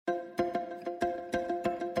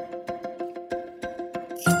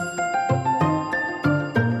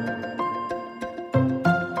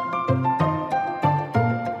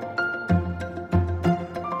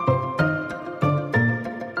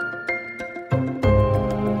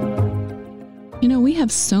You know, we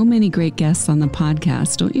have so many great guests on the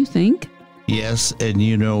podcast, don't you think? Yes, and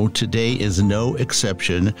you know, today is no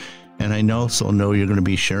exception. And I also know you're going to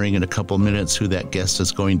be sharing in a couple minutes who that guest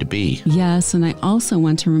is going to be. Yes, and I also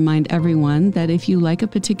want to remind everyone that if you like a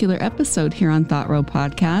particular episode here on Thought Row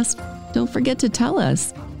Podcast, don't forget to tell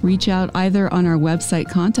us. Reach out either on our website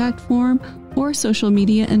contact form or social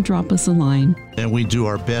media and drop us a line. And we do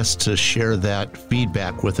our best to share that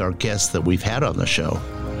feedback with our guests that we've had on the show.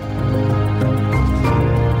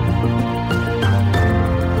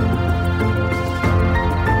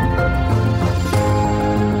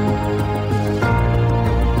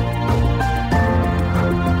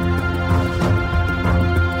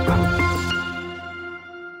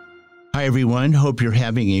 Hi, everyone. Hope you're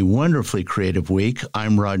having a wonderfully creative week.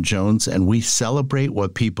 I'm Rod Jones, and we celebrate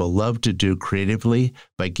what people love to do creatively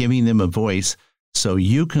by giving them a voice so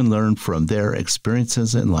you can learn from their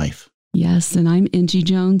experiences in life. Yes, and I'm Angie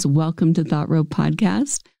Jones. Welcome to Thought Row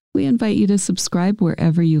Podcast. We invite you to subscribe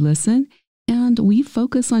wherever you listen, and we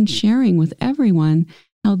focus on sharing with everyone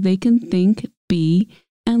how they can think, be,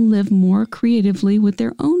 and live more creatively with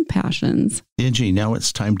their own passions. Angie, now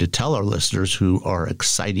it's time to tell our listeners who our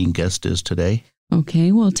exciting guest is today.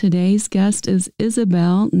 Okay, well, today's guest is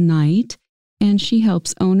Isabel Knight, and she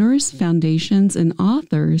helps owners, foundations, and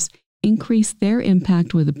authors increase their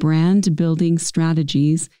impact with brand building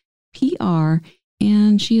strategies, PR,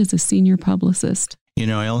 and she is a senior publicist. You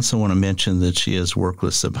know, I also want to mention that she has worked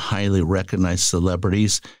with some highly recognized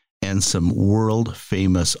celebrities and some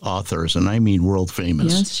world-famous authors, and I mean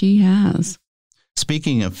world-famous. Yes, she has.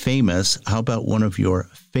 Speaking of famous, how about one of your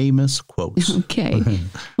famous quotes? Okay.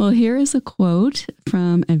 Well, here is a quote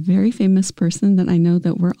from a very famous person that I know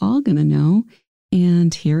that we're all going to know,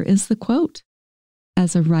 and here is the quote.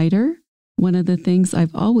 As a writer, one of the things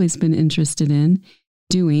I've always been interested in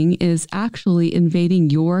doing is actually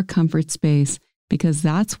invading your comfort space, because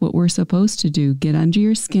that's what we're supposed to do, get under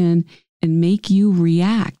your skin and make you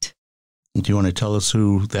react. Do you want to tell us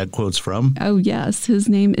who that quote's from? Oh, yes. His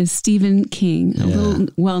name is Stephen King, a little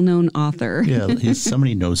well-known author. Yeah,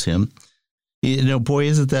 somebody knows him. You know, boy,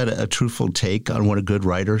 isn't that a truthful take on what a good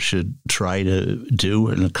writer should try to do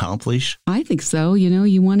and accomplish? I think so. You know,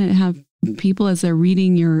 you want to have people, as they're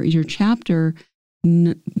reading your chapter,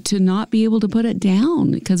 to not be able to put it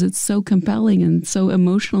down because it's so compelling and so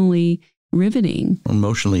emotionally riveting.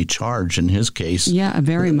 Emotionally charged in his case. Yeah,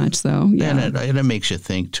 very much so. Yeah. And it makes you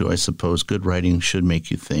think too, I suppose. Good writing should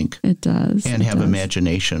make you think. It does. And have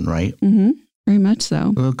imagination, right? Mm-hmm. Very much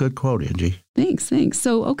so. Well, good quote, Angie. Thanks.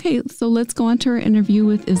 So, okay, so let's go on to our interview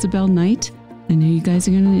with Isabel Knight. I know you guys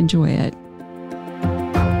are going to enjoy it.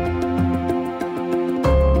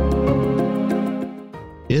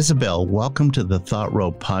 Isabel, welcome to the Thought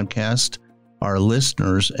Row Podcast. Our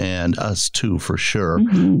listeners, and us too, for sure,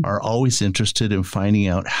 are always interested in finding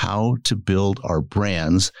out how to build our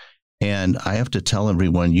brands. And I have to tell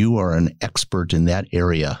everyone, you are an expert in that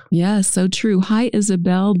area. Yeah, so true. Hi,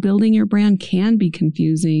 Isabel. Building your brand can be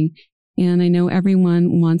confusing. And I know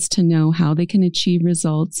everyone wants to know how they can achieve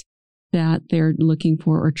results that they're looking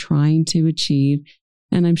for or trying to achieve.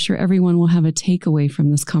 And I'm sure everyone will have a takeaway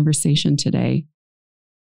from this conversation today.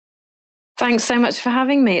 Thanks so much for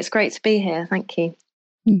having me. It's great to be here. Thank you.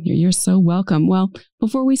 You're so welcome. Well,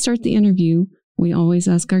 before we start the interview, we always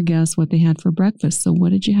ask our guests what they had for breakfast. So what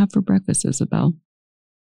did you have for breakfast, Isabel?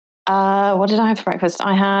 What did I have for breakfast?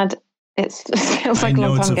 It feels like a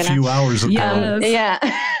long time ago now. I know it's a few hours ago. Yeah.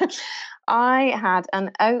 I had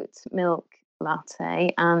an oat milk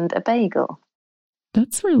latte and a bagel.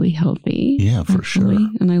 That's really healthy. Yeah, for sure.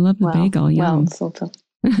 And I love the bagel. Yum. Well, sort of.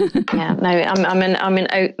 Yeah, no, I'm an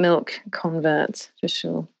oat milk convert for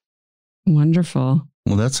sure. Wonderful.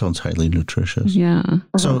 Well, that sounds highly nutritious. Yeah.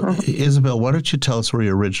 So, Isabel, why don't you tell us where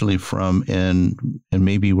you're originally from and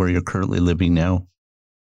maybe where you're currently living now?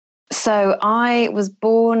 So I was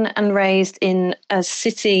born and raised in a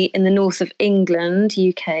city in the north of England,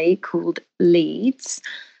 UK, called Leeds.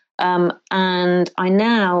 And I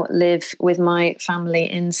now live with my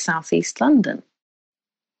family in southeast London.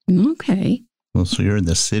 Okay. Well, so you're in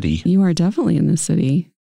the city. You are definitely in the city.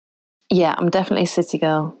 Yeah, I'm definitely a city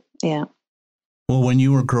girl. Yeah. Well, when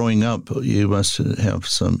you were growing up, you must have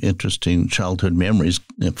some interesting childhood memories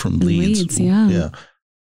from Leeds. Yeah.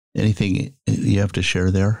 Anything you have to share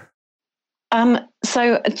there?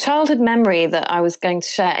 So a childhood memory that I was going to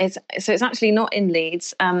share is, so it's actually not in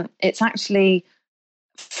Leeds. It's actually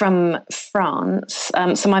from France.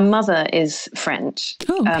 So my mother is French.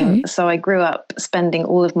 Oh, okay. So I grew up spending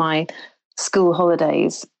all of my school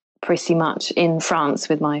holidays pretty much in France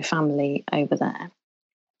with my family over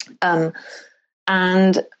there.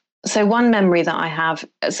 And So one memory that I have,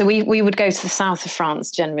 so we would go to the south of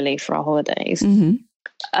France generally for our holidays.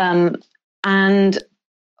 And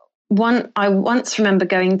I once remember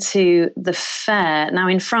going to the fair. Now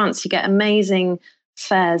in France, you get amazing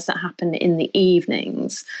fairs that happen in the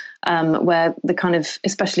evenings, where the kind of,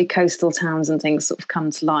 especially coastal towns and things, sort of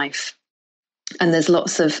come to life. And there's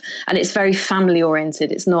lots of, and it's very family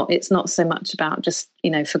oriented. It's not so much about just,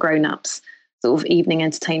 for grown-ups sort of evening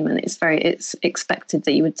entertainment. It's expected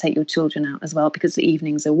that you would take your children out as well, because the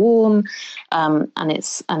evenings are warm, and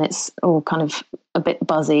it's all kind of a bit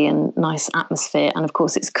buzzy and nice atmosphere. And of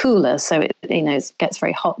course it's cooler. So it gets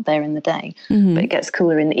very hot there in the day, but it gets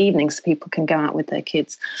cooler in the evening so people can go out with their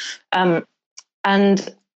kids.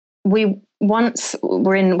 And we once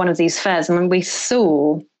were in one of these fairs and we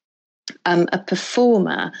saw a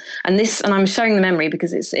performer, and I'm showing the memory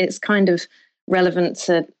because it's kind of relevant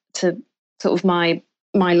to sort of my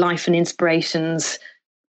life and inspirations,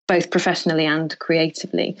 both professionally and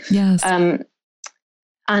creatively. Yes. And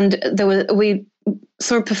we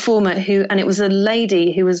saw a performer and it was a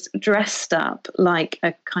lady who was dressed up like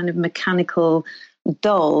a kind of mechanical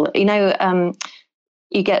doll.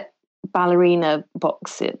 You get ballerina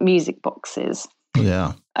boxes, music boxes.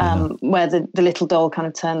 Yeah. Where the little doll kind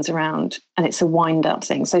of turns around and it's a wind-up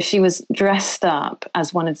thing. So she was dressed up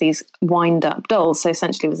as one of these wind-up dolls. So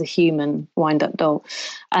essentially it was a human wind-up doll.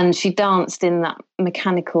 And she danced in that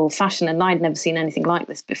mechanical fashion. And I'd never seen anything like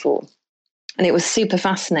this before. And it was super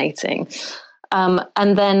fascinating.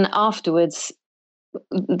 And then afterwards,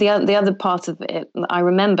 the other part of it I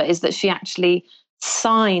remember is that she actually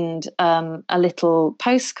signed a little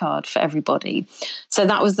postcard for everybody. So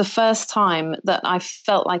that was the first time that I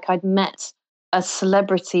felt like I'd met a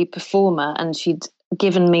celebrity performer and she'd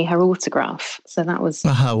given me her autograph. So that was...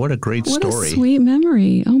 what a great story. What a sweet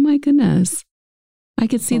memory. Oh my goodness. I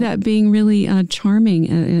could see that being really charming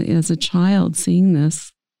as a child, seeing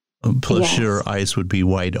this. Plus, your eyes would be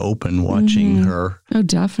wide open watching her. Oh,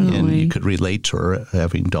 definitely. And you could relate to her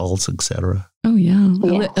having dolls, etc. Oh, yeah.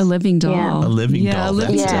 Yes. A living doll. Yeah. A living doll. A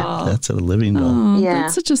living doll. That's a living doll. Oh,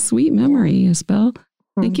 that's such a sweet memory, Isabel.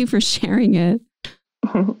 Thank you for sharing it.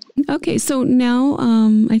 Okay, so now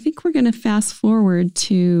I think we're going to fast forward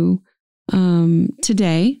to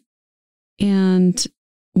today. And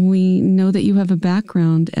we know that you have a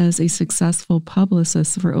background as a successful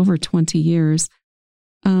publicist for over 20 years.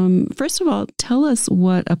 First of all, tell us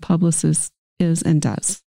what a publicist is and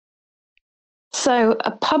does. So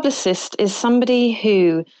a publicist is somebody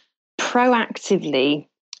who proactively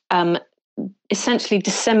essentially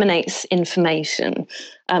disseminates information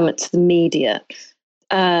to the media.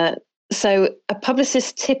 So a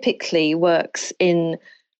publicist typically works in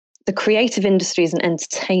the creative industries and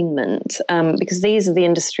entertainment, because these are the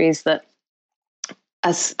industries that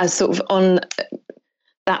are sort of on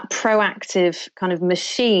that proactive kind of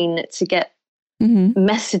machine to get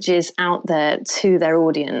messages out there to their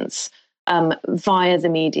audience via the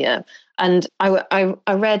media. And I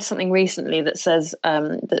read something recently that says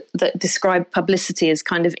that described publicity as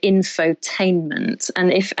kind of infotainment.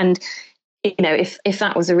 And if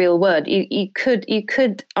that was a real word, you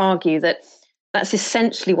could argue that that's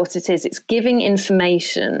essentially what it is. It's giving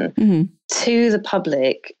information to the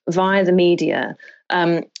public via the media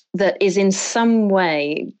that is in some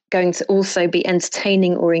way going to also be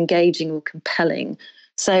entertaining or engaging or compelling.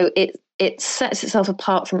 So it sets itself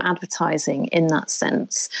apart from advertising in that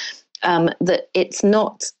sense. That it's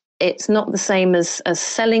not the same as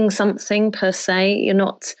selling something per se. You're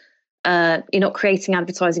not creating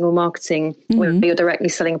advertising or marketing where you're directly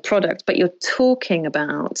selling a product, but you're talking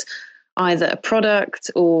about either a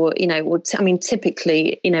product or,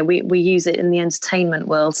 typically, we use it in the entertainment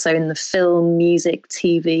world. So in the film, music,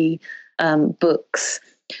 TV, books,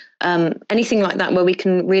 anything like that, where we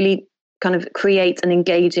can really kind of create an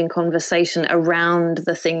engaging conversation around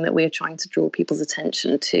the thing that we're trying to draw people's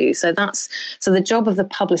attention to. So the job of the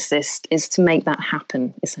publicist is to make that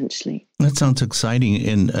happen, essentially. That sounds exciting.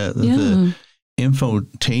 And the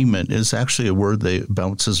infotainment is actually a word that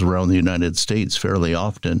bounces around the United States fairly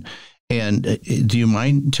often. And do you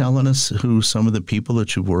mind telling us who some of the people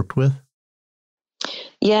that you've worked with?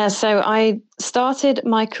 Yeah, so I started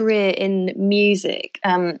my career in music,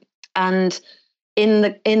 and in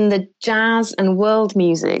the jazz and world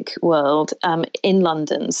music world in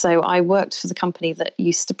London. So I worked for the company that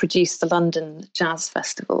used to produce the London Jazz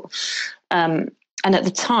Festival. And at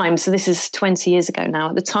the time, so this is 20 years ago now,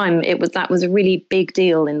 at the time that was a really big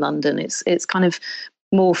deal in London. It's kind of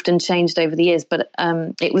morphed and changed over the years, but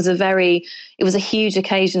it was a huge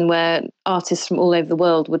occasion where artists from all over the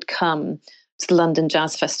world would come to the London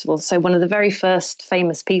Jazz Festival. So one of the very first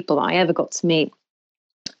famous people I ever got to meet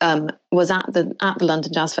was at the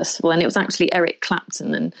London Jazz Festival, and it was actually Eric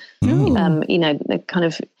Clapton, and they kind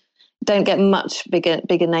of don't get much bigger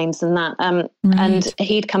names than that. Right. And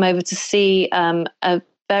he'd come over to see a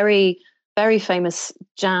very, very famous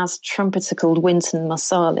jazz trumpeter called Wynton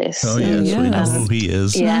Marsalis. Oh yes, we know who he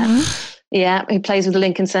is. Yeah, Uh-huh. yeah, he plays with the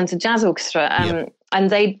Lincoln Center Jazz Orchestra, and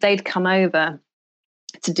they'd come over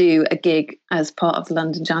to do a gig as part of the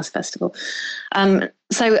London Jazz Festival.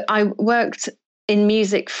 So I worked in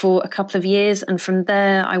music for a couple of years, and from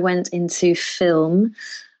there I went into film.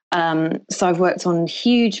 So I've worked on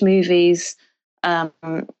huge movies,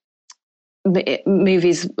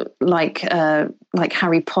 movies like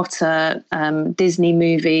Harry Potter, Disney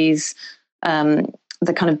movies,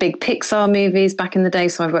 the kind of big Pixar movies back in the day.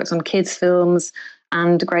 So I've worked on kids films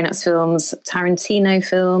and grown-ups films, Tarantino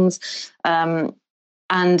films,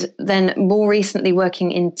 and then more recently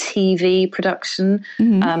working in TV production.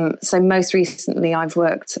 Mm-hmm. So most recently I've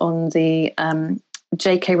worked on the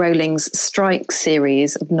J.K. Rowling's Strike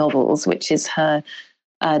series of novels, which is her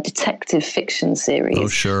detective fiction series. Oh,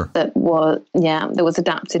 sure. That was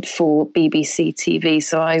adapted for BBC TV.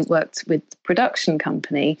 So I worked with the production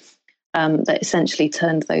company that essentially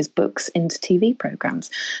turned those books into TV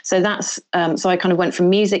programs. So that's so I kind of went from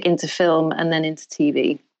music into film and then into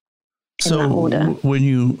TV. So when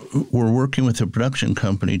you were working with a production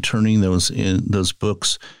company, turning those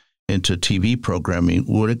books into TV programming,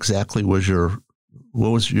 what exactly was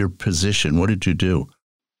your position? What did you do?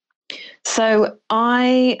 So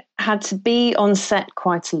I had to be on set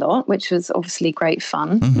quite a lot, which was obviously great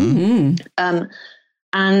fun. Mm-hmm.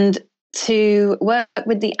 And to work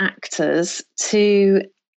with the actors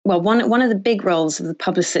one of the big roles of the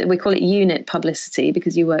publicity, we call it unit publicity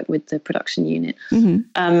because you work with the production unit.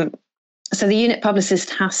 Mm-hmm. So the unit publicist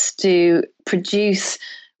has to produce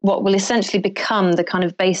what will essentially become the kind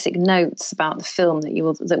of basic notes about the film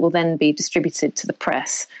that will then be distributed to the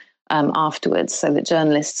press afterwards, so that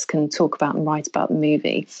journalists can talk about and write about the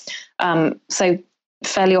movie. So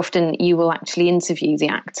fairly often you will actually interview the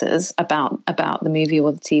actors about the movie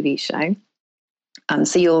or the TV show.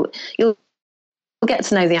 So you'll get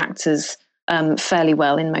to know the actors fairly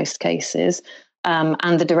well in most cases.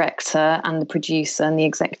 And the director and the producer and the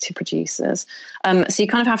executive producers. So you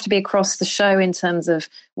kind of have to be across the show in terms of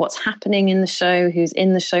what's happening in the show, who's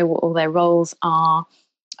in the show, what all their roles are,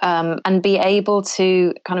 and be able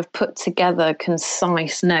to kind of put together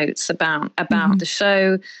concise notes about the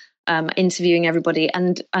show, interviewing everybody.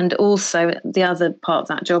 And also the other part of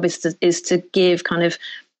that job is to give kind of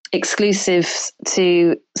exclusives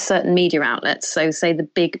to certain media outlets. So say the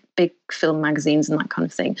big film magazines and that kind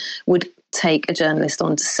of thing would take a journalist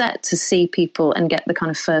onto set to see people and get the kind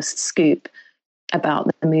of first scoop about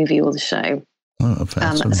the movie or the show. Oh,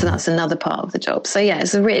 so that's another part of the job. So yeah,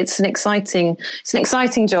 it's an exciting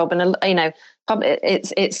job, and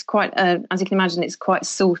it's quite as you can imagine, it's quite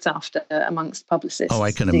sought after amongst publicists. Oh,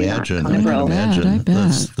 I can imagine. Kind of I bet.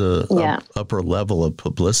 That's the upper level of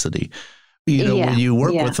publicity. When you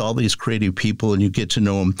work with all these creative people and you get to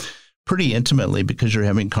know them pretty intimately because you're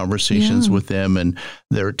having conversations with them and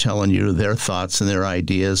they're telling you their thoughts and their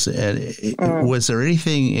ideas. And was there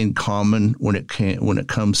anything in common when it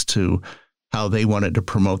comes to how they wanted to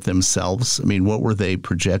promote themselves? I mean, what were they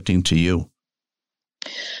projecting to you?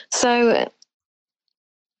 So,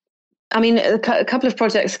 I mean, a couple of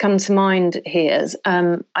projects come to mind here.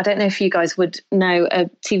 I don't know if you guys would know a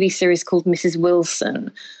TV series called Mrs.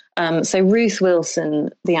 Wilson. So Ruth Wilson,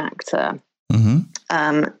 the actor,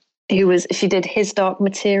 she did His Dark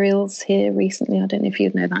Materials here recently. I don't know if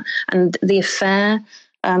you'd know that. And The Affair,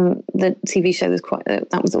 the TV show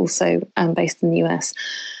that was also based in the US.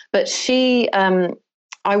 But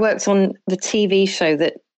I worked on the TV show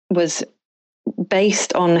that was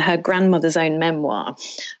based on her grandmother's own memoir.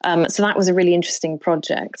 So that was a really interesting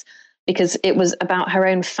project because it was about her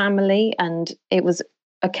own family, and it was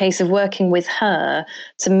a case of working with her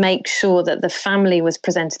to make sure that the family was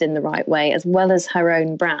presented in the right way, as well as her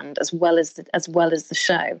own brand, as well as the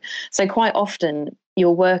show. So quite often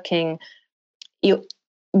you're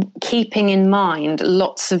keeping in mind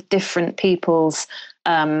lots of different people's,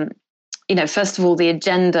 first of all, the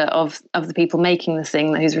agenda of the people making the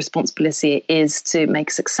thing, whose responsibility it is to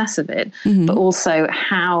make a success of it, but also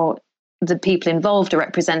how the people involved are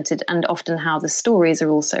represented, and often how the stories are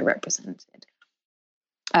also represented.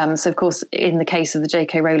 So, of course, in the case of the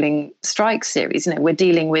J.K. Rowling Strike series, we're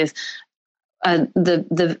dealing with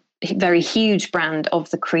the very huge brand of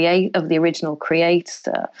the original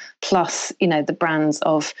creator, plus the brands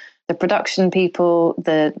of the production people,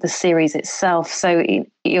 the series itself. So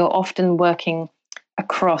you're often working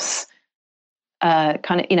across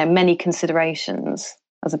many considerations.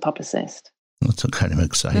 as a publicist. That's kind of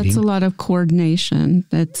exciting. That's a lot of coordination.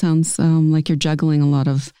 That sounds like you're juggling a lot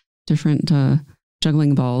of different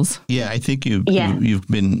juggling balls. Yeah, I think you've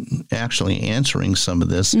been actually answering some of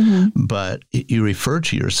this, but you refer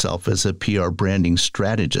to yourself as a PR branding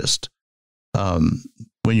strategist.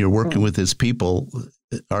 When you're working with these people,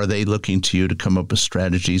 are they looking to you to come up with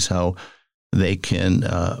strategies how they can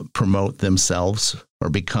promote themselves or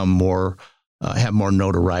become more, have more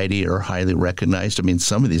notoriety or highly recognized? I mean,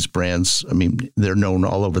 some of these brands, they're known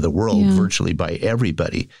all over the world, virtually by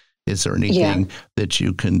everybody. Is there anything that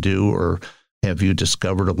you can do, or have you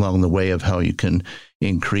discovered along the way of how you can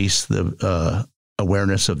increase the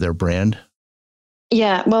awareness of their brand?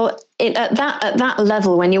 Yeah, well, at that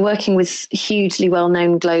level, when you're working with hugely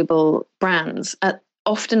well-known global brands,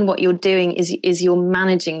 often what you're doing is you're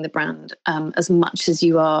managing the brand as much as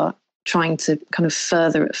you are trying to kind of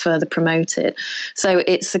further promote it. So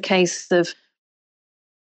it's a case of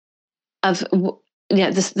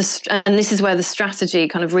this, and this is where the strategy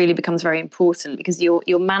kind of really becomes very important, because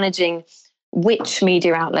you're managing which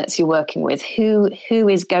media outlets you're working with, who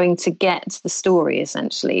is going to get the story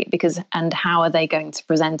essentially, and how are they going to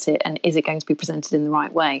present it, and is it going to be presented in the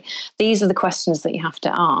right way? These are the questions that you have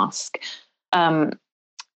to ask. And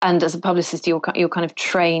as a publicist, you're kind of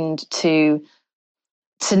trained to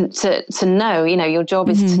know, your job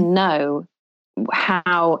is to know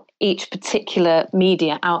how each particular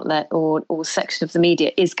media outlet or section of the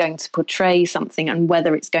media is going to portray something, and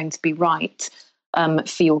whether it's going to be right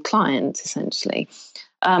for your client, essentially.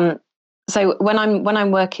 So when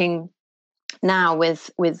I'm working now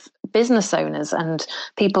with business owners and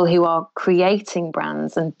people who are creating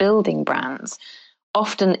brands and building brands,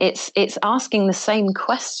 often it's asking the same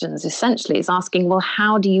questions. Essentially, it's asking, well,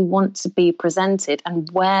 how do you want to be presented, and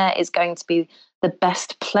where is going to be the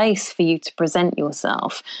best place for you to present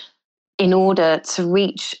yourself in order to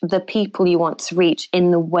reach the people you want to reach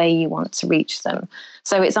in the way you want to reach them.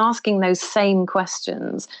 So it's asking those same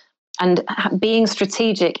questions and being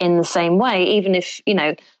strategic in the same way, even if,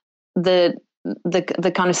 the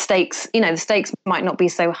kind of stakes, the stakes might not be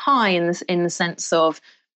so high in the sense of,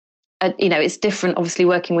 it's different, obviously,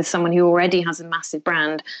 working with someone who already has a massive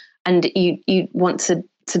brand, and you want to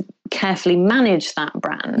carefully manage that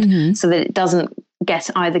brand so that it doesn't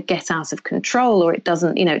get out of control, or it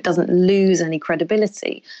doesn't lose any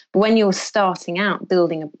credibility. But when you're starting out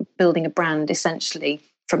building a brand essentially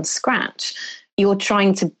from scratch, you're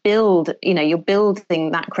trying to build, you're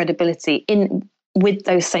building that credibility with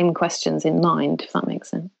those same questions in mind, if that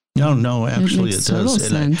makes sense. No, actually it does.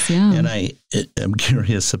 Sense, and I'm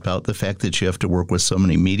curious about the fact that you have to work with so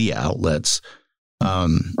many media outlets.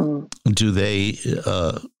 Do they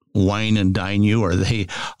wine and dine you? Or are they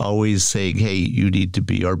always saying, hey, you need to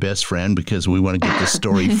be our best friend because we want to get the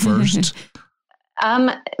story first?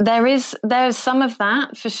 There's some of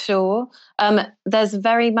that for sure. There's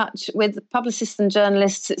very much with publicists and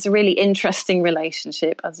journalists, it's a really interesting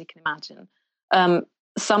relationship, as you can imagine.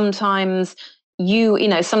 Sometimes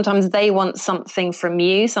sometimes they want something from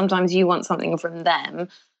you, sometimes you want something from them.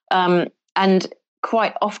 And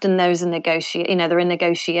quite often there's there are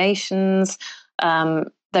negotiations.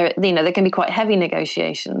 There can be quite heavy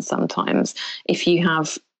negotiations sometimes if you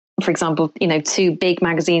have, for example, two big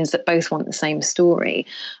magazines that both want the same story.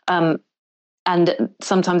 And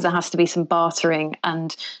sometimes there has to be some bartering,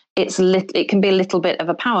 and it can be a little bit of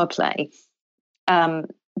a power play.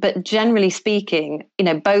 But generally speaking,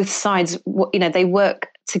 both sides, they work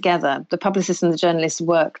together. The publicist and the journalists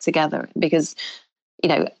work together because,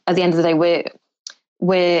 at the end of the day,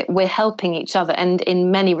 we're helping each other, and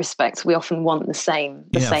in many respects, we often want the same.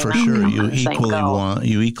 Same for sure.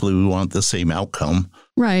 You equally want the same outcome,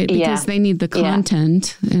 right? Because they need the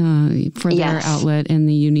content for their outlet,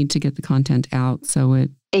 and you need to get the content out. So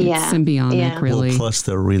it's symbiotic, really. Well, plus,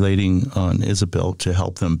 they're relating on Isabel to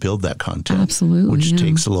help them build that content, absolutely, which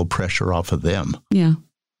takes a little pressure off of them. Yeah.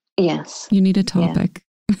 Yes. You need a topic.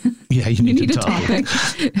 Yeah, you need a topic.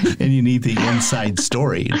 And you need the inside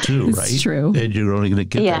story too, right? It's true. And you're only going to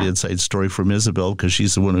get that inside story from Isabel because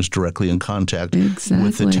she's the one who's directly in contact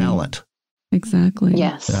with the talent. Exactly.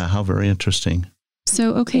 Yes. How very interesting.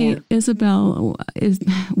 So, Isabel,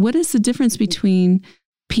 what is the difference between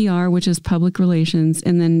PR, which is public relations,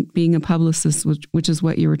 and then being a publicist, which is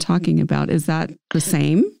what you were talking about? Is that the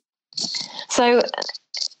same? So,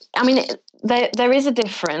 there is a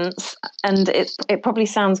difference, and it probably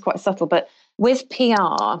sounds quite subtle, but with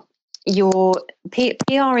PR,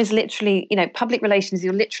 PR is literally, public relations,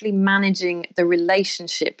 you're literally managing the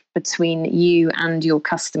relationship between you and your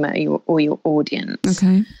customer or your audience.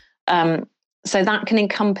 Okay. So that can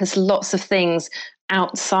encompass lots of things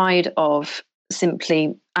outside of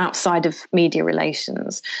simply outside of media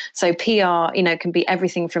relations. So PR, can be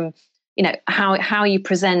everything from, how you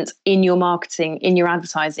present in your marketing, in your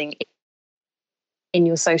advertising, in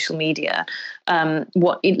your social media,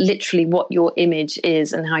 what your image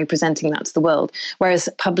is and how you're presenting that to the world. Whereas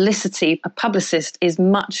publicity, a publicist is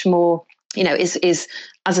much more, is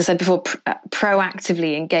as I said before,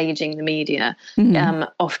 proactively engaging the media,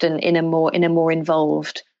 often in a more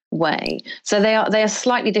involved way. So they are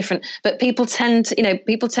slightly different, but people tend to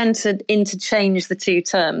interchange the two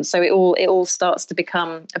terms. So it all starts to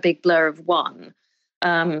become a big blur of one.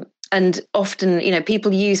 And often,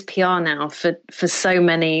 people use PR now for so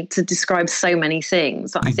many, to describe so many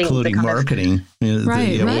things. I think including marketing.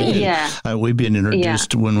 Right. We've been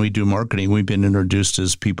introduced when we do marketing. We've been introduced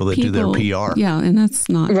as people that do their PR. Yeah, and that's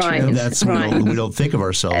not true. That's right. We don't think of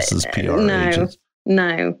ourselves as PR agents.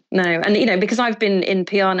 No. And, because I've been in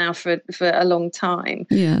PR now for a long time.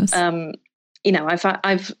 Yes.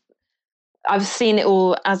 I've seen it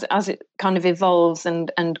all as it kind of evolves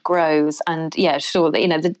and grows. And sure,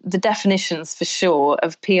 the definitions for sure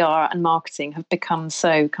of PR and marketing have become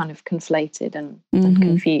so kind of conflated and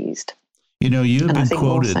confused. You've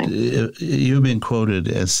been quoted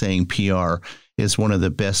as saying PR is one of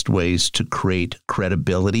the best ways to create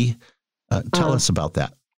credibility. Tell us about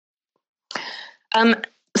that.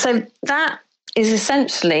 So that is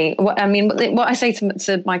essentially what I say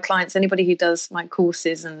to my clients, anybody who does my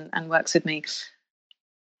courses and works with me.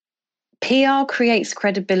 PR creates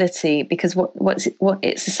credibility because what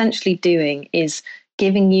it's essentially doing is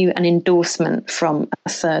giving you an endorsement from a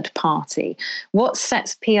third party. What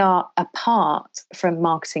sets PR apart from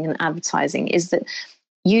marketing and advertising is that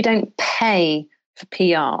you don't pay for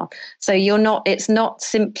PR. So it's not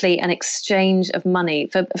simply an exchange of money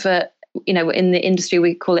for in the industry,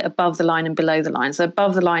 we call it above the line and below the line. So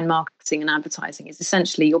above the line marketing and advertising is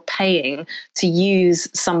essentially you're paying to use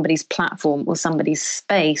somebody's platform or somebody's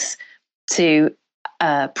space to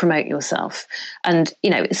promote yourself. And,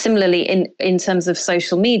 similarly in terms of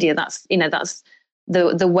social media, that's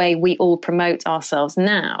the way we all promote ourselves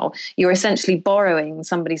now. You're essentially borrowing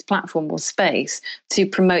somebody's platform or space to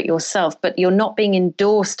promote yourself, but you're not being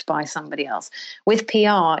endorsed by somebody else. With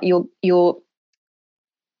PR, you're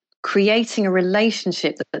creating a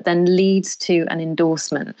relationship that then leads to an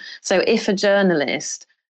endorsement. So if a journalist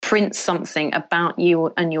prints something about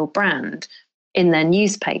you and your brand in their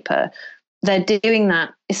newspaper, they're doing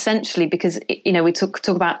that essentially because, we talk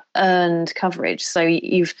about earned coverage. So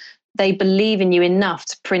they believe in you enough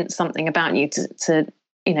to print something about you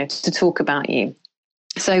to talk about you.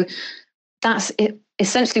 So that's it.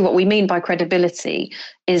 Essentially what we mean by credibility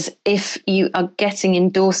is if you are getting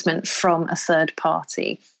endorsement from a third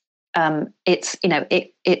party,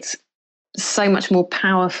 it's so much more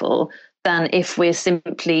powerful than if we're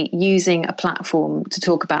simply using a platform to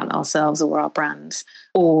talk about ourselves or our brands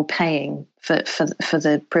or paying for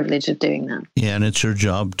the privilege of doing that. Yeah, and it's your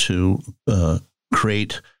job to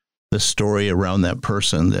create the story around that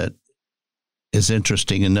person that is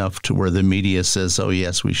interesting enough to where the media says, oh,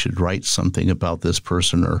 yes, we should write something about this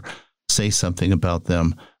person or say something about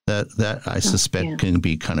them. That I suspect can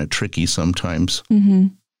be kind of tricky sometimes. Mm-hmm.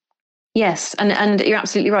 Yes, and you're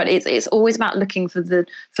absolutely right. It's always about looking for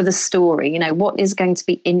the story. What is going to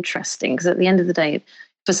be interesting? Because at the end of the day,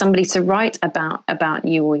 for somebody to write about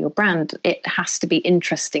you or your brand, it has to be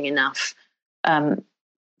interesting enough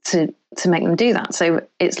to make them do that. So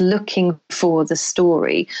it's looking for the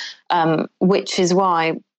story, which is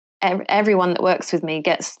why everyone that works with me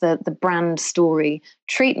gets the brand story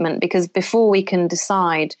treatment. Because before we can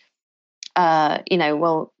decide,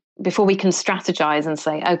 before we can strategize and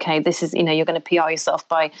say, okay, this is, you're going to PR yourself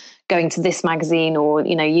by going to this magazine or,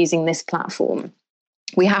 using this platform,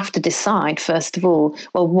 we have to decide, first of all,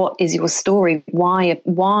 well, what is your story?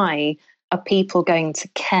 Why are people going to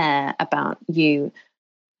care about you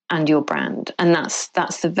and your brand? And that's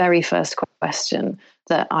the very first question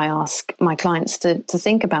that I ask my clients to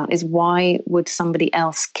think about is why would somebody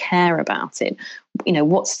else care about it?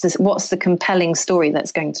 What's the compelling story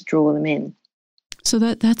that's going to draw them in? So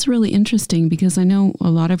that's really interesting because I know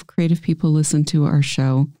a lot of creative people listen to our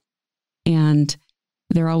show and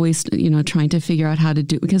they're always, trying to figure out how to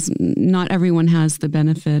do, because not everyone has the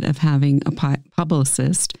benefit of having a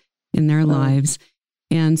publicist in their lives.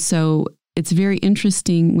 And so it's very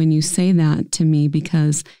interesting when you say that to me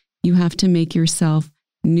because you have to make yourself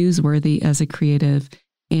newsworthy as a creative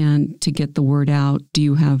and to get the word out. Do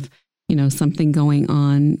you have, something going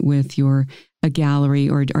on with a gallery,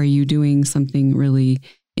 or are you doing something really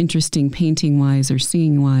interesting painting wise or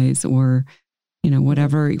singing wise or,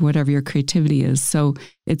 whatever your creativity is. So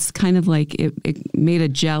it's kind of like it made a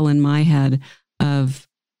gel in my head of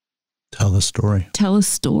tell a story. Tell a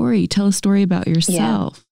story about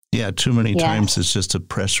yourself. Yeah, too many times it's just a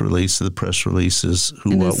press release. The press release is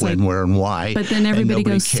who, what, when, where, and why. But then everybody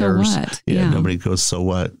goes, cares. So what? Yeah, nobody goes, so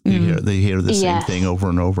what? They hear the same thing over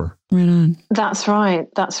and over. Right on. That's right.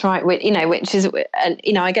 Which is,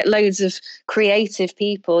 I get loads of creative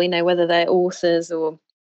people, whether they're authors or,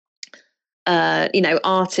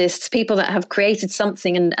 artists, people that have created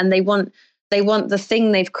something and they want the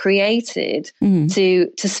thing they've created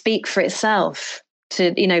to speak for itself,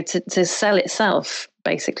 to sell itself,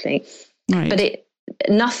 basically. Right. But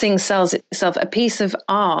nothing sells itself. A piece of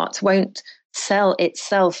art won't sell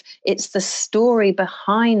itself. It's the story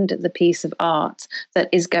behind the piece of art that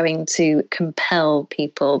is going to compel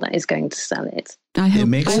people, that is going to sell it. I hope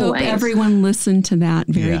everyone listened to that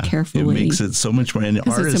very carefully. It makes it so much more. And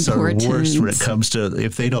artists are worse when it comes to,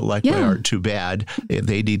 if they don't like my art, too bad.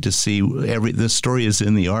 They need to see the story is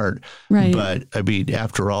in the art. Right. But I mean,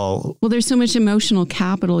 after all. Well, there's so much emotional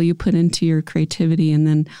capital you put into your creativity. And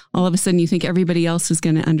then all of a sudden you think everybody else is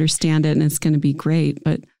going to understand it and it's going to be great.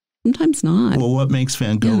 But sometimes not. Well, what makes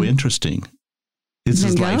Van Gogh interesting? It's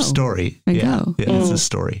his life story. It's his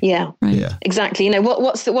story. Yeah, right. Yeah, exactly.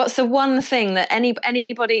 What's the one thing that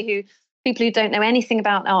people who don't know anything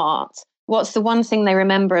about art, what's the one thing they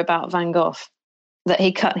remember about Van Gogh? That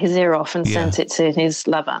he cut his ear off and sent it to his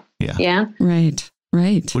lover. Yeah. Right.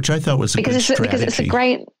 Which I thought was a good strategy. Because it's a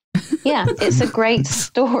great, it's a great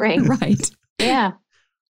story. Right. Yeah.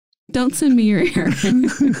 Don't send me your ear.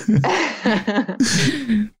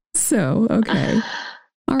 So, okay.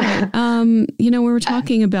 All right. We were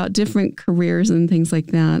talking about different careers and things like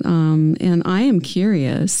that. And I am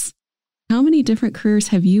curious, how many different careers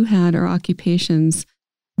have you had or occupations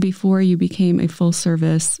before you became a full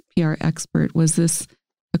service PR expert? Was this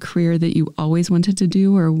a career that you always wanted to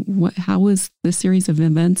do, or how was the series of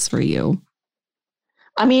events for you?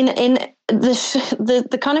 I mean, in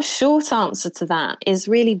the kind of short answer to that is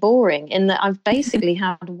really boring, in that I've basically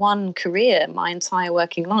had one career my entire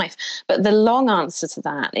working life. But the long answer to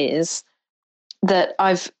that is that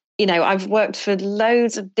I've worked for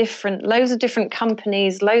loads of different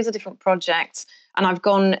companies, loads of different projects, and I've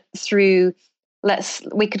gone through,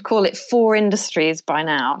 we could call it 4 industries by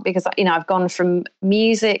now, because I've gone from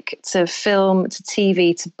music to film to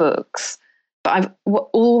TV to books. But I've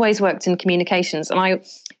always worked in communications. And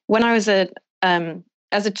when I was as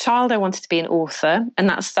a child, I wanted to be an author, and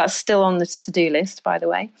that's still on the to-do list, by the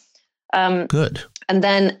way. Good. And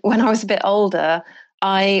then when I was a bit older,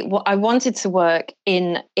 I wanted to work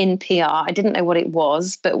in PR. I didn't know what it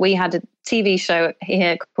was, but we had a TV show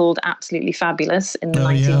here called Absolutely Fabulous in the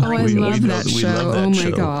 1990s. Oh, I love that show. Oh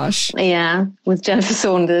my gosh. Yeah, with Jennifer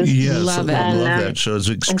Saunders. Yes, love it. I love that show. It's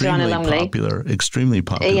extremely popular. Extremely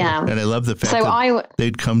popular. Yeah. And I love the fact that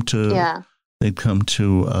they'd come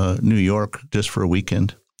to New York just for a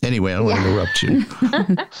weekend. Anyway, I don't want to interrupt you.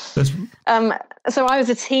 So I was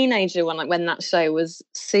a teenager when that show was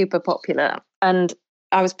super popular, and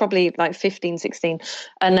I was probably like 15, 16.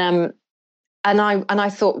 And I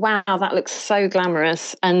thought, wow, that looks so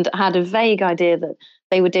glamorous, and had a vague idea that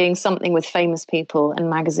they were doing something with famous people and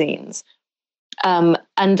magazines. And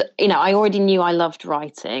I already knew I loved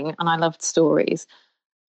writing and I loved stories.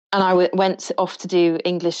 And I went off to do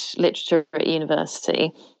English literature at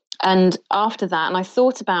university. And after that, and I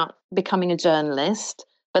thought about becoming a journalist,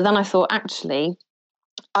 but then I thought, actually,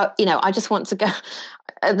 I just want to go.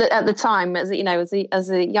 At the time, as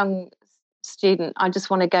a young student, I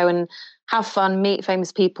just want to go and have fun, meet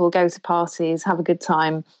famous people, go to parties, have a good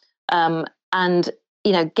time, and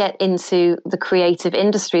get into the creative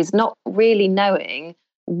industries, not really knowing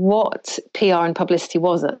what PR and publicity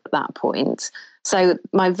was at that point. So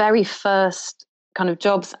my very first kind of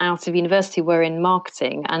jobs out of university were in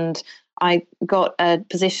marketing, and I got a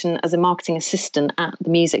position as a marketing assistant at the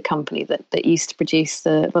music company that used to produce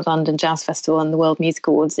the London Jazz Festival and the World Music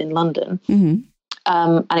Awards in London. Mm-hmm.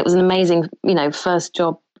 And it was an amazing, first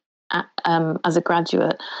job as a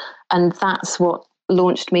graduate. And that's what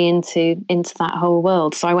launched me into that whole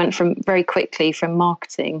world. So I went very quickly from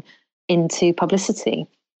marketing into publicity.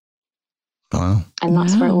 Wow. And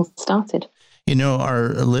that's where it all started.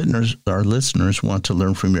 Our listeners want to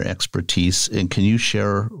learn from your expertise. And can you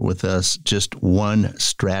share with us just one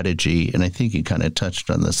strategy? And I think you kind of touched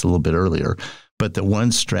on this a little bit earlier, but the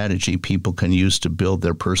one strategy people can use to build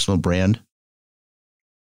their personal brand?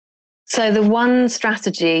 So the one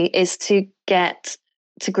strategy is to get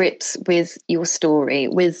to grips with your story,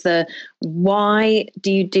 with the why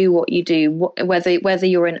do you do what you do, whether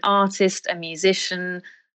you're an artist, a musician,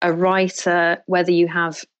 a writer, whether you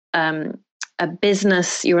have a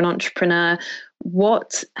business, you're an entrepreneur.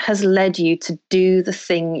 What has led you to do the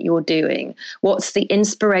thing you're doing? What's the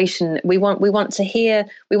inspiration? We want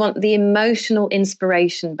the emotional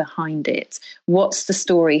inspiration behind it. What's the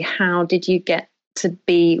story? How did you get to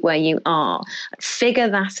be where you are? Figure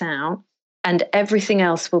that out, and everything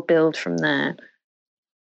else will build from there.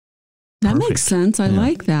 That makes sense. I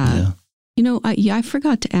like that. Yeah. You know, I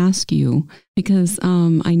forgot to ask you, because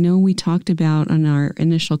I know we talked about on our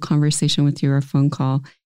initial conversation with you, our phone call,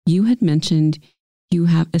 you had mentioned you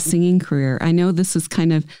have a singing career. I know this is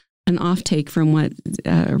kind of an off take from what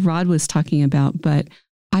Rod was talking about, but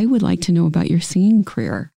I would like to know about your singing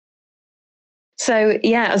career. So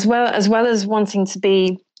yeah, as well as wanting to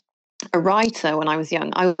be a writer when I was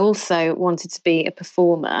young, I also wanted to be a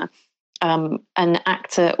performer. An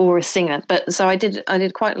actor or a singer. But so I did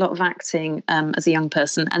quite a lot of acting as a young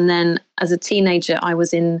person. And then as a teenager, I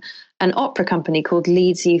was in an opera company called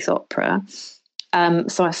Leeds Youth Opera.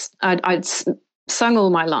 So I'd sung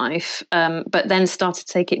all my life, but then started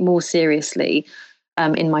to take it more seriously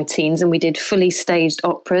in my teens. And we did fully staged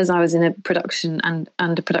operas. I was in a production and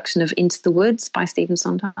a production of Into the Woods by Stephen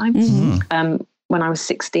Sondheim. Mm-hmm. When I was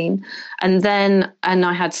 16. And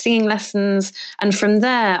I had singing lessons. And from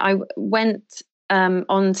there, I went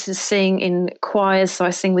on to sing in choirs. So I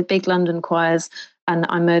sing with big London choirs, and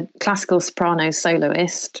I'm a classical soprano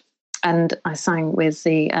soloist. And I sang with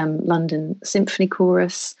the London Symphony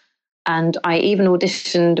Chorus. And I even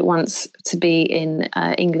auditioned once to be in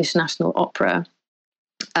English National Opera.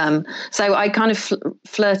 So I kind of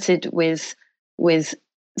flirted with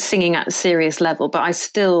singing at a serious level, but I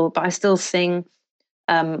still sing.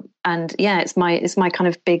 And yeah, it's my kind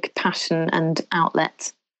of big passion and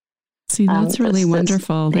outlet. See, that's really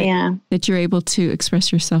wonderful that you're able to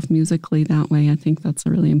express yourself musically that way. I think that's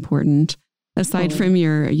really important, aside from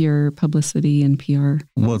your publicity and PR.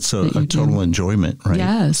 Well, it's a total enjoyment, right?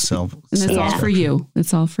 Yes. And it's all for you.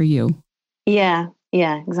 It's all for you. Yeah,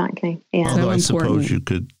 exactly. Yeah. Although I suppose you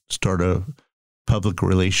could start a public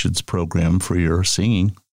relations program for your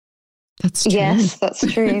singing. That's true. Yes,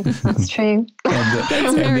 that's true. That's true.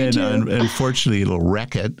 and then unfortunately, it'll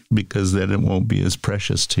wreck it, because then it won't be as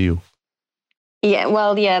precious to you. Yeah,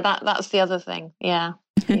 well, yeah, that's the other thing. Yeah,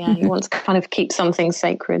 you want to kind of keep something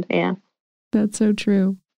sacred. Yeah, that's so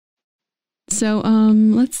true. So,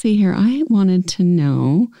 let's see here. I wanted to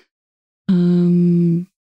know.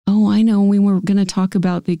 I know we were going to talk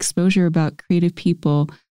about the exposure, about creative people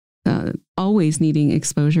always needing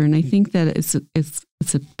exposure. And I think that it's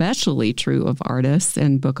especially true of artists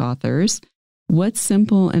and book authors. What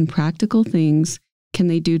simple and practical things can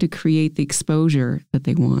they do to create the exposure that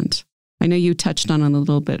they want? I know you touched on it a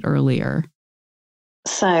little bit earlier.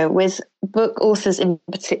 So with book authors in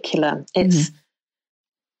particular, it's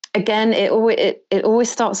again, it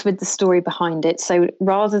always starts with the story behind it. So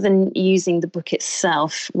rather than using the book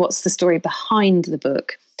itself, what's the story behind the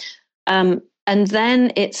book? And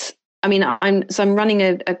then I'm running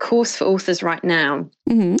a course for authors right now.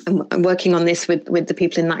 Mm-hmm. I'm working on this with the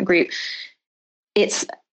people in that group. It's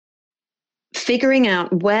figuring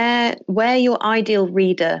out where your ideal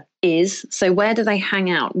reader is. So where do they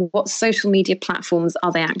hang out? What social media platforms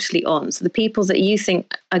are they actually on? So the people that you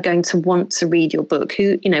think are going to want to read your book,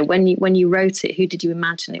 who, when you wrote it, who did you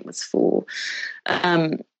imagine it was for?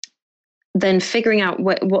 Then figuring out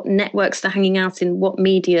what networks they're hanging out in, what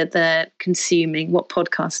media they're consuming, what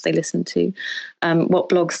podcasts they listen to, what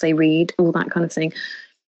blogs they read, all that kind of thing.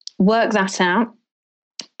 Work that out,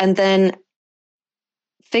 and then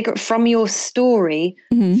from your story,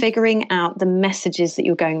 figuring out the messages that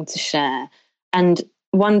you're going to share. And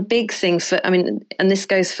one big thing and this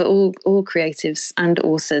goes for all creatives and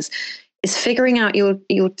authors, is figuring out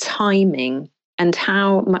your timing and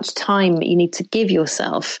how much time you need to give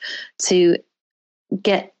yourself to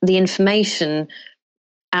get the information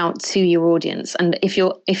out to your audience. And if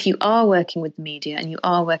you are working with the media and you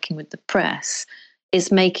are working with the press, is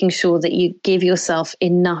making sure that you give yourself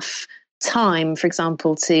enough time, for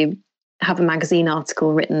example, to have a magazine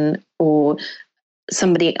article written, or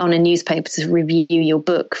somebody on a newspaper to review your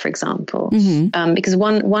book, for example. Because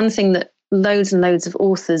one thing that loads and loads of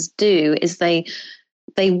authors do is they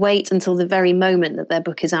wait until the very moment that their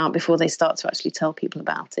book is out before they start to actually tell people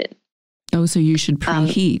about it. Oh, so you should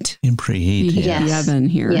preheat. The oven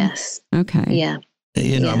here. Yes. Okay. Yeah.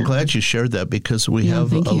 I'm glad you shared that, because we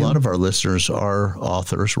have a lot of our listeners are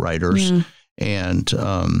authors, writers, and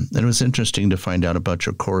it was interesting to find out about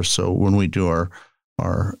your course. So when we do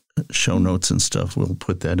our show notes and stuff, we'll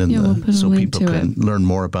put that in so people can learn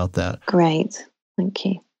more about that. Great. Thank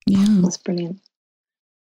you. Yeah. That's brilliant.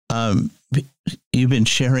 You've been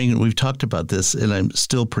sharing, we've talked about this, and I'm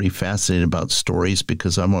still pretty fascinated about stories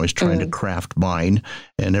because I'm always trying to craft mine,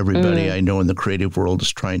 and everybody I know in the creative world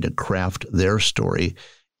is trying to craft their story.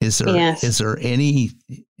 Is there any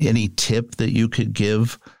tip that you could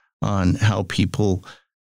give on how people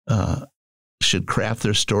should craft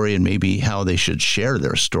their story and maybe how they should share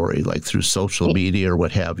their story, like through social media or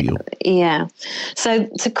what have you? Yeah. So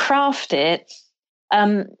to craft it,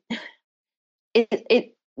 I'll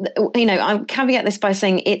caveat this by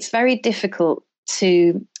saying it's very difficult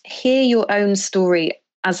to hear your own story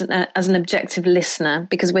as an objective listener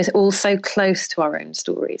because we're all so close to our own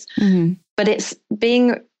stories. Mm-hmm. But it's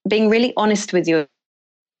being really honest with yourself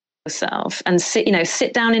and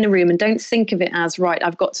sit down in a room and don't think of it as, right,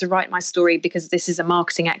 I've got to write my story because this is a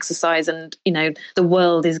marketing exercise and, the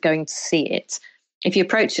world is going to see it. If you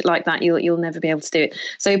approach it like that, you'll never be able to do it.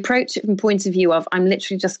 So approach it from point of view of, I'm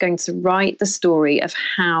literally just going to write the story of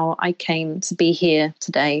how I came to be here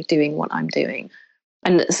today doing what I'm doing.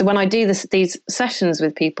 And so when I do these sessions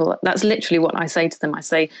with people, that's literally what I say to them. I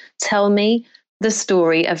say, tell me the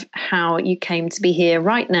story of how you came to be here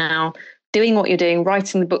right now, doing what you're doing,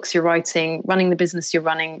 writing the books you're writing, running the business you're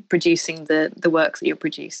running, producing the work that you're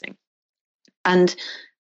producing. And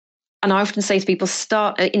I often say to people,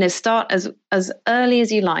 start as early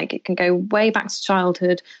as you like. It can go way back to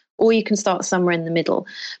childhood, or you can start somewhere in the middle.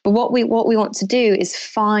 But what we want to do is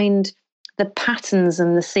find the patterns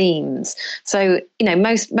and the themes. So,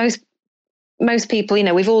 most people,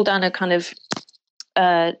 we've all done a kind of,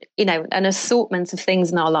 an assortment of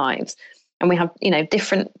things in our lives. And we have,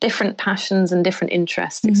 different passions and different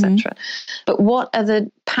interests, etc. But what are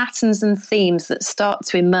the patterns and themes that start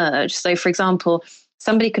to emerge? So, for example,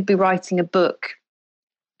 somebody could be writing a book,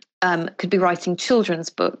 could be writing children's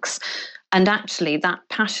books, and actually that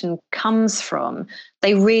passion comes from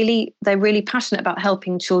they're really passionate about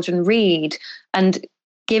helping children read and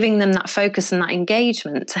giving them that focus and that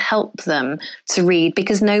engagement to help them to read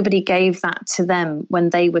because nobody gave that to them when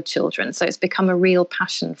they were children. So it's become a real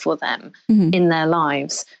passion for them in their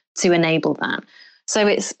lives to enable that. So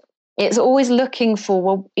it's always looking for,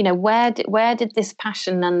 well, where did this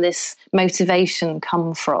passion and this motivation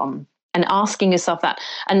come from? And asking yourself that,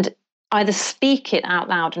 and either speak it out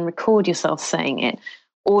loud and record yourself saying it,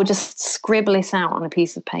 or just scribble it out on a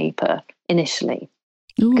piece of paper initially.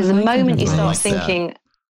 Because the moment you start thinking,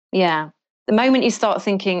 the moment you start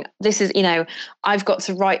thinking, this is, I've got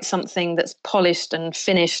to write something that's polished and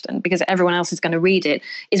finished, and because everyone else is going to read it,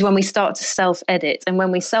 is when we start to self-edit. And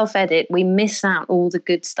when we self-edit, we miss out all the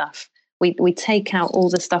good stuff. We take out all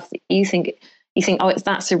the stuff that you think,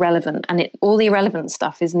 that's irrelevant. And all the irrelevant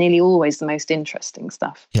stuff is nearly always the most interesting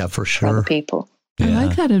stuff. Yeah, for sure. For other people. I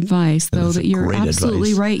like that advice, though, that you're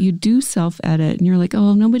absolutely right. You do self-edit and you're like,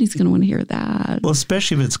 oh, nobody's going to want to hear that. Well,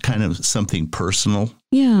 especially if it's kind of something personal.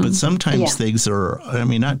 Yeah. But sometimes things are,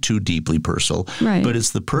 not too deeply personal, right? But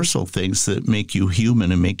it's the personal things that make you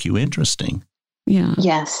human and make you interesting. Yeah.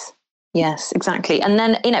 Yes, exactly. And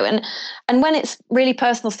then, and when it's really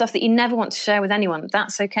personal stuff that you never want to share with anyone,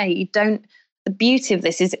 that's okay. The beauty of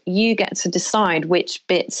this is you get to decide which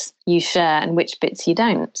bits you share and which bits you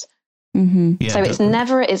don't. Mm-hmm. Yeah, so it's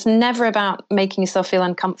never about making yourself feel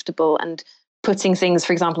uncomfortable and putting things,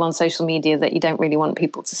 for example, on social media that you don't really want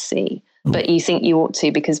people to see, but you think you ought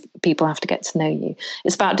to because people have to get to know you.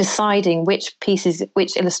 It's about deciding which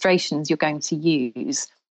illustrations you're going to use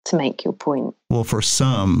to make your point. Well, for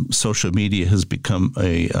some, social media has become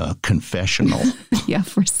a confessional. Yeah,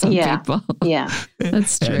 for some people. Yeah,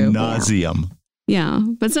 that's true. Ad nauseum. Yeah,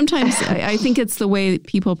 but sometimes I think it's the way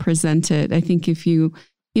people present it. I think if you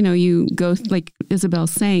go, like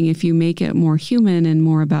Isabel's saying, if you make it more human and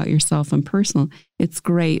more about yourself and personal, it's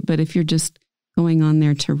great. But if you're just going on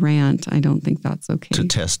there to rant, I don't think that's okay. To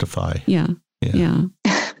testify. Yeah.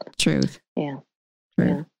 Truth. Yeah. True.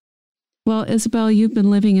 Yeah. Well, Isabel, you've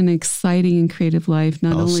been living an exciting and creative life,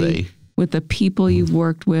 not only with the people you've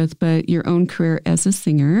worked with, but your own career as a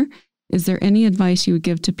singer. Is there any advice you would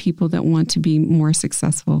give to people that want to be more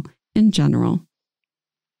successful in general?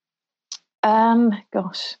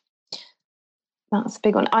 Gosh, that's a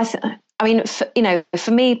big one.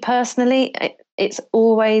 For me personally, it's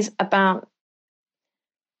always about,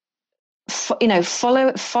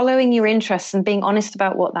 following your interests and being honest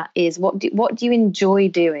about what that is. What do you enjoy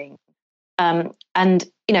doing?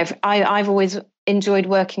 I've always enjoyed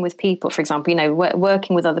working with people, for example.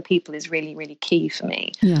 Working with other people is really, really key for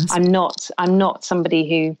me. Yes. I'm not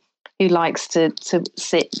somebody who likes to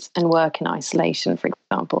sit and work in isolation, for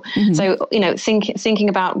example. Mm-hmm. So, thinking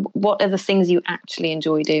about what are the things you actually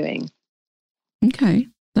enjoy doing. Okay.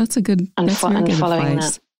 That's a good, and following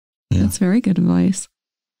advice. that. Yeah. That's very good advice.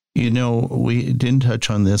 We didn't touch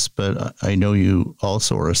on this, but I know you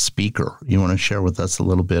also are a speaker. You want to share with us a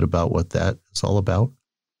little bit about what that is all about?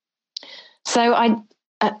 So I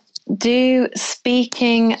do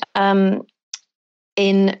speaking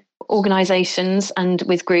in organizations and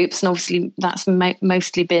with groups, and obviously that's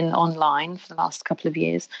mostly been online for the last couple of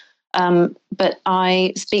years. But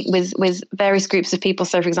I speak with various groups of people.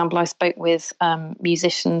 So, for example, I spoke with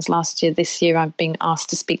musicians last year. This year, I've been asked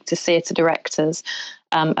to speak to theatre directors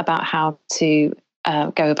about how to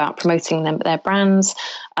go about promoting their brands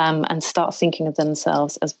and start thinking of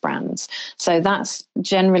themselves as brands. So that's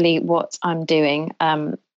generally what I'm doing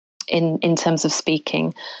in terms of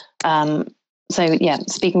speaking.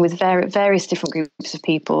 Speaking with various different groups of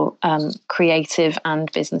people, creative and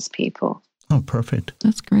business people. Oh, perfect.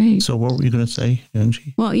 That's great. So what were you going to say,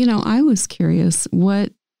 Angie? Well, I was curious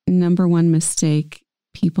what number one mistake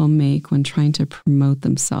people make when trying to promote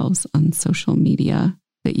themselves on social media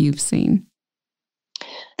that you've seen.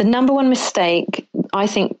 The number one mistake I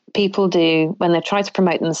think people do when they try to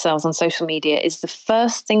promote themselves on social media is the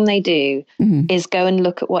first thing they do is go and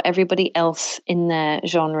look at what everybody else in their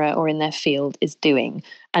genre or in their field is doing,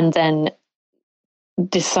 and then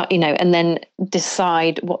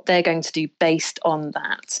decide what they're going to do based on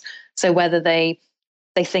that. So whether they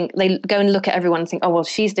think they go and look at everyone and think, oh, well,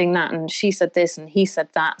 she's doing that and she said this and he said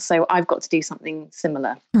that, so I've got to do something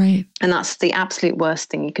similar. Right. And that's the absolute worst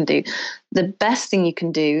thing you can do. The best thing you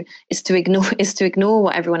can do is to ignore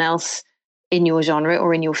what everyone else in your genre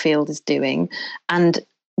or in your field is doing, and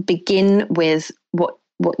begin with what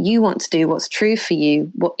you want to do, what's true for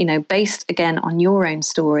you, based again on your own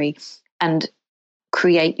story, and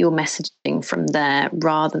create your messaging from there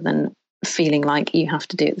rather than feeling like you have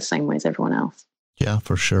to do it the same way as everyone else. Yeah,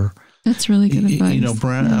 for sure. That's really good advice.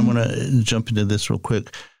 Brand, I want to jump into this real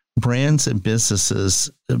quick. Brands and businesses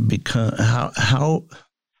become,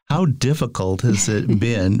 how difficult has it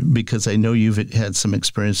been? Because I know you've had some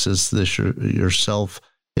experiences this yourself,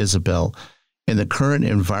 Isabel, in the current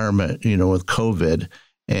environment, with COVID,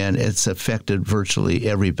 and it's affected virtually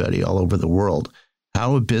everybody all over the world.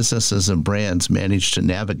 How have businesses and brands managed to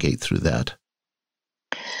navigate through that?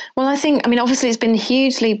 Well, obviously it's been a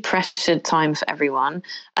hugely pressured time for everyone.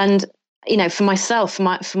 And, for myself,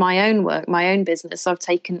 for my own work, my own business, I've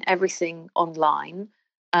taken everything online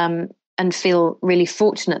and feel really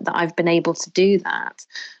fortunate that I've been able to do that.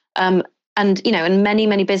 And many,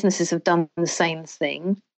 many businesses have done the same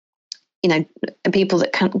thing. People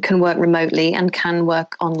that can work remotely and can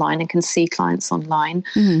work online and can see clients online.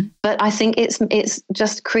 Mm-hmm. But I think it's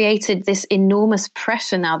just created this enormous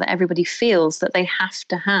pressure now that everybody feels that they have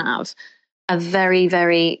to have a very,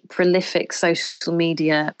 very prolific social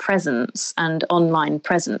media presence and online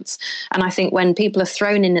presence. And I think when people are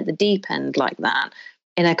thrown in at the deep end like that,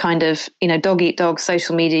 in a kind of, dog eat dog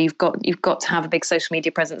social media, you've got to have a big social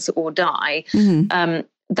media presence or die. Mm-hmm.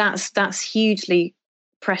 That's hugely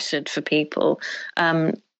pressured for people.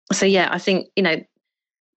 I think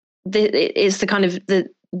it's the kind of the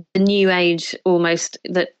new age almost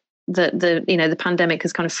that the pandemic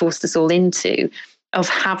has kind of forced us all into, of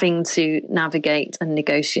having to navigate and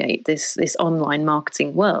negotiate this online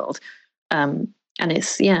marketing world. And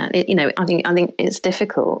it's I think it's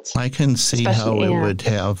difficult. I can see how it would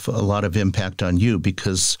have a lot of impact on you,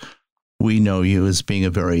 because we know you as being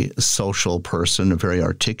a very social person, a very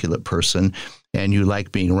articulate person, and you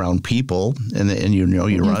like being around people, and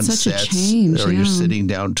you're on sets, or you're sitting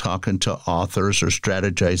down talking to authors or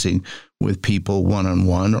strategizing with people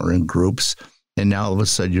one-on-one or in groups, and now all of a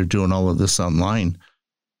sudden you're doing all of this online.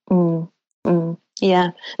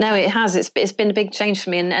 Yeah, no, it has. It's been a big change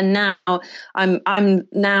for me, and now I'm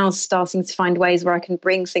now starting to find ways where I can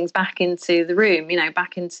bring things back into the room,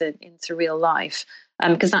 back into real life.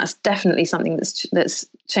 Because that's definitely something that's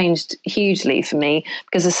changed hugely for me.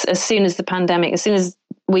 Because as soon as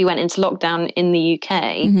we went into lockdown in the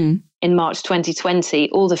UK in March 2020,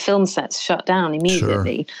 all the film sets shut down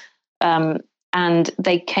immediately, and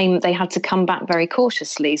they had to come back very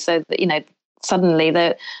cautiously. So that suddenly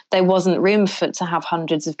there wasn't room to have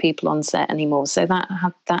hundreds of people on set anymore. So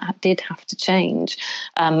that did have to change,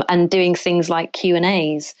 and doing things like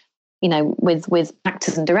Q&As. With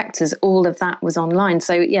actors and directors, all of that was online.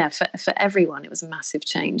 So yeah, for everyone, it was a massive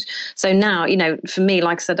change. So now, for me,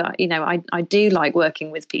 like I said, I do like working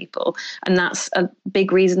with people, and that's a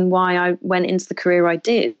big reason why I went into the career I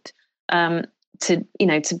did, to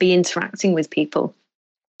be interacting with people.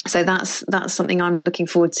 So that's something I'm looking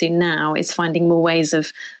forward to now, is finding more ways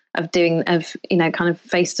of kind of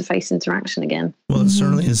face-to-face interaction again. Well, it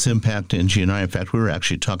certainly has impacted Angie and I. In fact, we were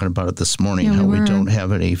actually talking about it this morning, how we don't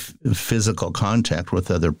have any physical contact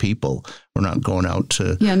with other people. We're not going out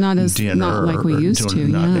to dinner, not like we used to.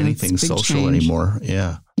 Not anything social anymore.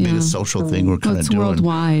 Yeah. Biggest social thing we're kind of doing. It's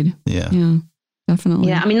worldwide. Yeah. Definitely.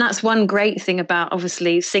 Yeah, I mean, that's one great thing about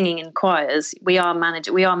obviously singing in choirs. We are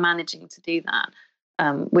managing to do that,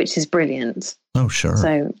 which is brilliant. Oh, sure.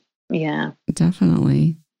 So, yeah.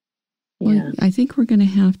 Definitely. Yeah. Well, I think we're going to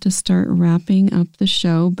have to start wrapping up the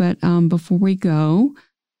show. But before we go,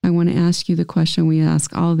 I want to ask you the question we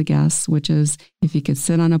ask all the guests, which is, if you could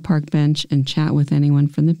sit on a park bench and chat with anyone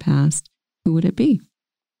from the past, who would it be?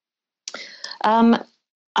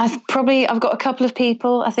 I've got a couple of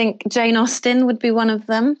people. I think Jane Austen would be one of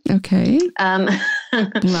them. Okay.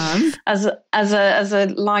 Love. As a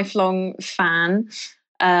lifelong fan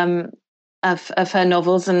of her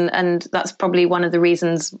novels, and that's probably one of the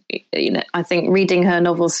reasons. I think reading her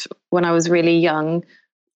novels when I was really young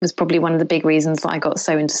was probably one of the big reasons that I got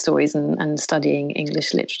so into stories and studying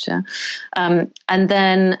English literature. And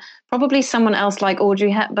then probably someone else like Audrey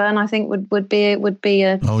Hepburn, I think would be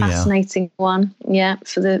a fascinating one. Yeah,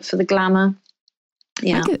 for the glamour.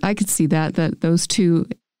 Yeah, I could see that those two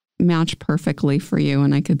match perfectly for you,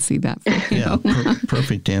 and I could see that for you. Yeah,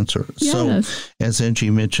 perfect answer. Yes. So, as Angie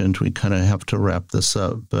mentioned, we kind of have to wrap this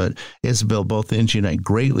up. But Isabel, both Angie and I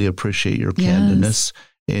greatly appreciate your candidness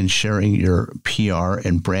in sharing your PR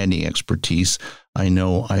and branding expertise. I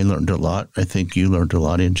know I learned a lot. I think you learned a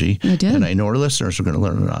lot, Angie. I did. And I know our listeners are going to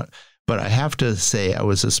learn a lot. But I have to say, I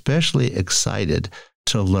was especially excited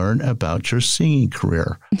to learn about your singing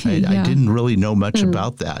career. I didn't really know much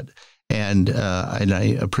about that. And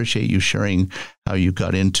I appreciate you sharing how you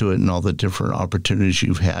got into it and all the different opportunities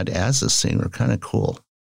you've had as a singer. Kind of cool.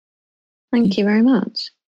 Thank you very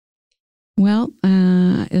much. Well,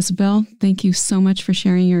 Isabel, thank you so much for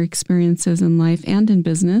sharing your experiences in life and in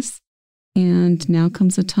business. And now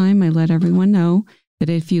comes the time I let everyone know that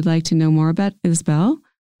if you'd like to know more about Isabel,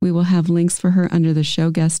 we will have links for her under the show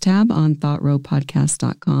guest tab on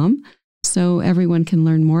thoughtrowpodcast.com, so everyone can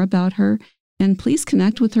learn more about her. And please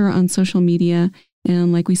connect with her on social media.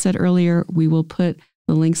 And like we said earlier, we will put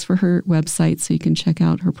the links for her website so you can check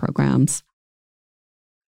out her programs.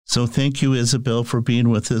 So thank you, Isabel, for being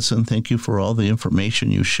with us, and thank you for all the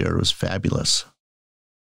information you shared. It was fabulous.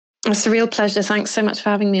 It's a real pleasure. Thanks so much for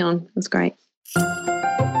having me on. It was great.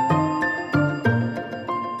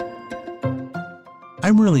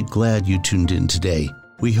 I'm really glad you tuned in today.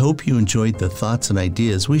 We hope you enjoyed the thoughts and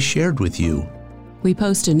ideas we shared with you. We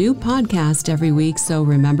post a new podcast every week, so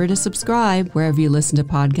remember to subscribe wherever you listen to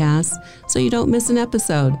podcasts so you don't miss an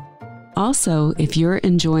episode. Also, if you're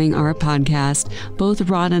enjoying our podcast, both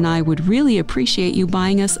Rod and I would really appreciate you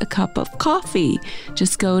buying us a cup of coffee.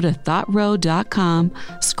 Just go to thoughtrow.com,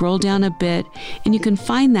 scroll down a bit, and you can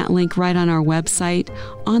find that link right on our website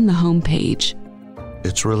on the homepage.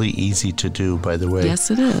 It's really easy to do, by the way.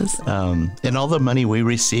 Yes, it is. And all the money we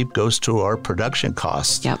receive goes to our production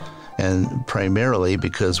costs. Yep. And primarily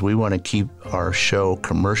because we want to keep our show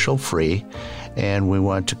commercial free, and we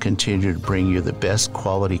want to continue to bring you the best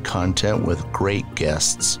quality content with great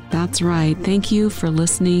guests. That's right. Thank you for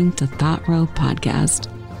listening to Thought Row Podcast.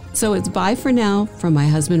 So it's bye for now from my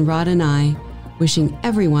husband Rod and I, wishing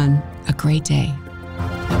everyone a great day.